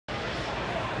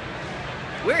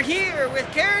We're here with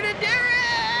Karen and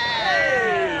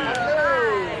Darren!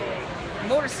 Hello.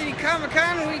 Motor City Comic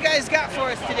Con, what do you guys got for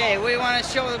us today? What do you want to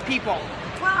show the people?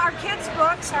 Well, our kids'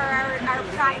 books are our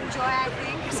pride and joy, I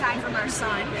think, aside from our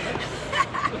son.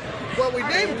 Well, we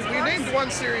named one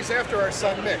series after our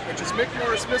son Mick, which is Mick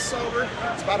Morris Myth Solver.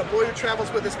 It's about a boy who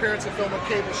travels with his parents to film a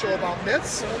cable show about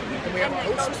myths. And we have a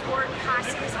Ghost poster. Board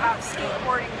Posse is about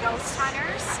skateboarding ghost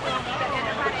hunters. And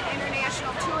about an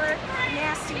international tour.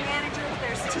 Nasty manager.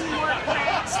 There's teamwork,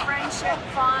 pranks, friendship,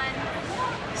 fun.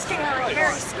 Scary,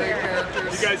 very scary.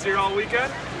 Characters. You guys here all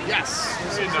weekend? Yes.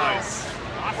 Very nice.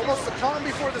 Almost the calm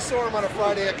before the storm on a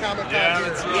Friday at Comic Con. Yeah, here.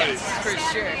 that's right. Yes, for sure.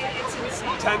 Saturday, it's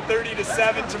insane. 10:30 to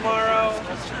 7 tomorrow.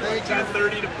 Thank you.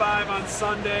 10:30 to 5 on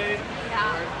Sunday.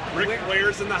 Yeah. Rick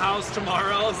Blair's in the house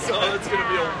tomorrow, so it's going to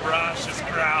be a raucous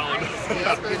crowd.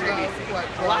 Yeah, it's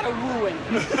been, A lot of wooing.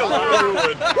 A lot of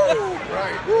ruin.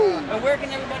 right. And where can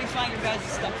everybody find your guys'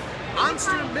 stuff?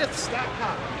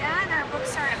 MonsterMyths.com. Yeah, and our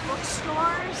books are at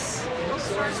bookstores.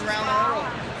 Bookstores around the as well. world.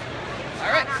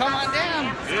 All right, come on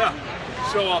down. Yeah.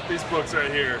 Show off these books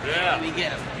right here. Yeah. Let me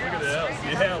get them. Look at that.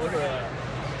 Yeah, look at that.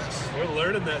 We're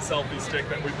learning that selfie stick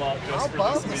that we bought How just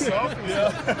about for the this meeting. selfie?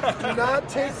 Yeah. Do not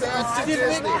take that to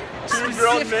Disney. Two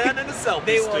grown men and a selfie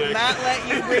They stick. will not let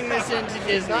you bring this into Do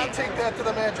Disney. not take that to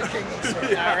the Magic Kingdom,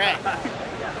 sir. All right.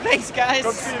 Thanks, guys.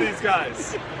 Come see these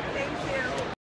guys.